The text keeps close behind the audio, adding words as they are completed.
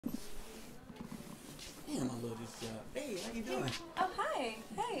you doing? Oh, hi.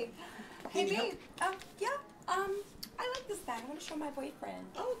 Hey. Hey, babe. Yeah. I like this bag. I want to show my boyfriend.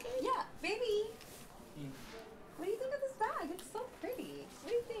 Oh, okay. Yeah, baby. What do you think of this bag? It's so pretty. What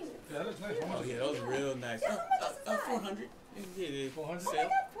do you think? Yeah, that looks nice. Oh, yeah, those are real nice. Yeah, how much is this bag? 400. Yeah, 400 Oh my sale.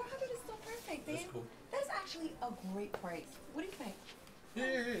 God, 400 is so perfect, babe. That's cool. That's actually a great price. What do you think?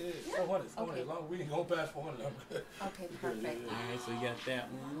 Yeah. 400. Okay. As long as we ain't going past 400, I'm good. Okay, perfect. All right, so you got that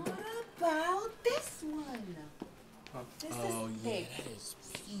one. What about this one? This Oh, is yeah, big. that is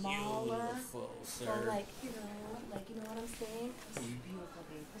Smaller. beautiful, So sir. like you know what I'm saying? This is beautiful,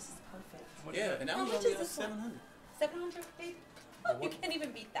 babe. This is perfect. Yeah, and that How was much only is this one? 700. 700, babe? Oh, you can't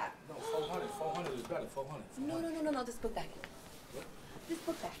even beat that. No, 400. 400 is better. 400. No, this book bag. This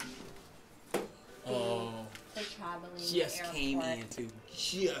book bag. Oh, For traveling. just came airport. in, too.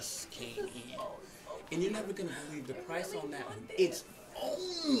 Just came in. And you're never going to believe the price on that one. It's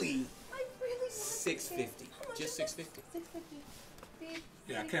only I really want $650. Just $650. Babe,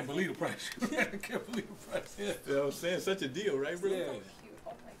 Yeah, I can't believe the price. I can't believe the price. Yeah. You know what I'm saying? Such a deal, right, bro? Yeah. so cute.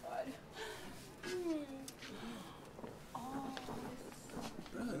 Oh my God. Oh,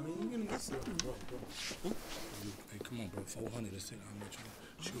 Bro, I mean, you're going to get something. Bro. Hey, come on, bro. 400. Let's see how much.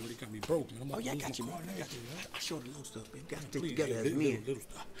 She already got me broke, man. I'm Oh, about yeah, I to got lose you, my man. car I and got you. everything, right? I show the little stuff, man. Got to stick Please, together yeah, as men. little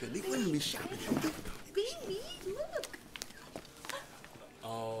stuff. Because these women be shopping. baby, look.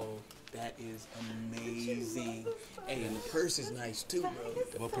 Oh, that is amazing. Hey, and the purse is nice, too, bro.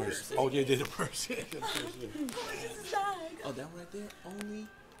 What purse? Oh, yeah, the purse. Yeah, the purse, yeah. How much is this bag? Oh, that one right there? Only,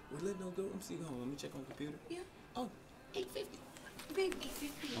 will it no go? Let me see. Hold on, let me check on the computer. Yeah. Oh, $850. Babe,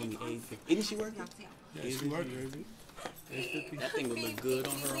 850. Only $850. Isn't she worth it? Yeah, she worked, baby. That thing would look good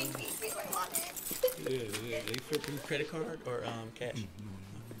on her. Yeah, 850. Credit card or cash? Give me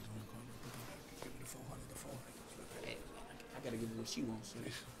the 400. Hey, I gotta give her what she wants. So.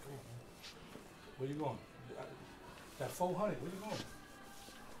 Where you going? That 400. Where you going?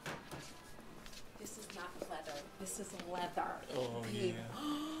 This is not leather. This is leather. Oh, Babe.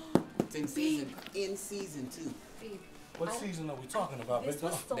 yeah. It's in season. In season, too. Babe. What season are we talking about? This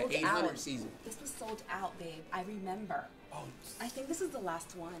was babe? sold The out. 800 season. This was sold out, babe. I remember. Oh, I think this is the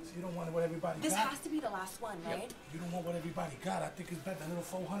last one. you don't want what everybody This got? has to be the last one, right? You don't want what everybody got. I think it's better than little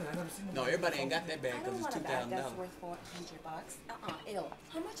 400. I never seen No, everybody ain't got that bag I because don't it's want a bag that's $2,000. worth $400. Ew.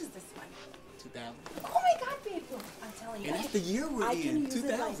 How much is this one? 2000. Oh my God, babe. Look, I'm telling you. And that's the year we're I in, can use it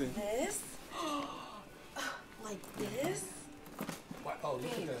 2000. like this. Like this. What? Oh, look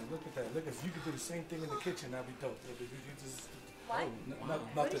at that. Look at that. Look, if you could do the same thing in the kitchen, that'd be dope. You just, What?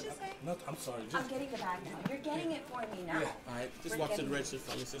 What did you say? I'm sorry. I'm getting the bag now. You're getting it for me now. Yeah. All right, just We're walk to the getting- register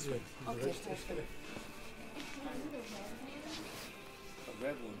for us this way. Okay, perfect. A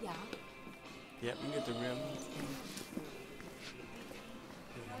red one. Yeah. Yep, you get the rim.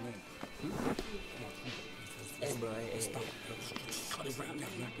 Hey, bro, hey, Stop. Cut it right now.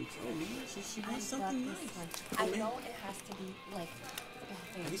 Oh, man, she I wants got something this nice. one. Oh, I man. know it has to be like.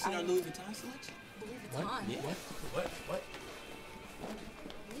 Have you seen our Louis Vuitton selection? Louis What? Vuitton. Yeah. What?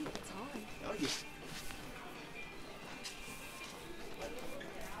 Louis Vuitton. Oh, yeah.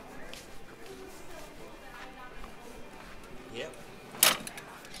 Yep.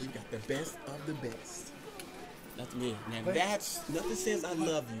 We got the best of the best. Nothing, yeah. Now that's nothing says I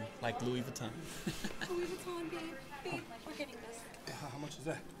love you like Louis Vuitton. Louis Vuitton, babe. Babe, we're getting this. How much is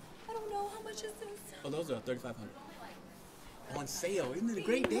that? I don't know. How much is this? Oh, those are $3,500 on sale. Isn't it a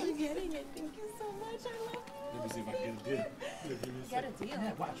great Babe, deal? I'm getting it. Thank you so much. I love you. Let me see if I can get a deal. Get a deal.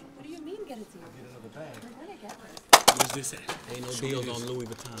 Yeah, watch. What do you mean get a deal? Get another bag. We're gonna get this. What's this at? Ain't no Show me deals this. on Louis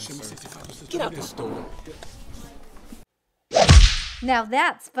Vuitton, Show me sir. 65. Get out the store. Now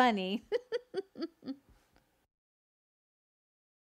that's funny.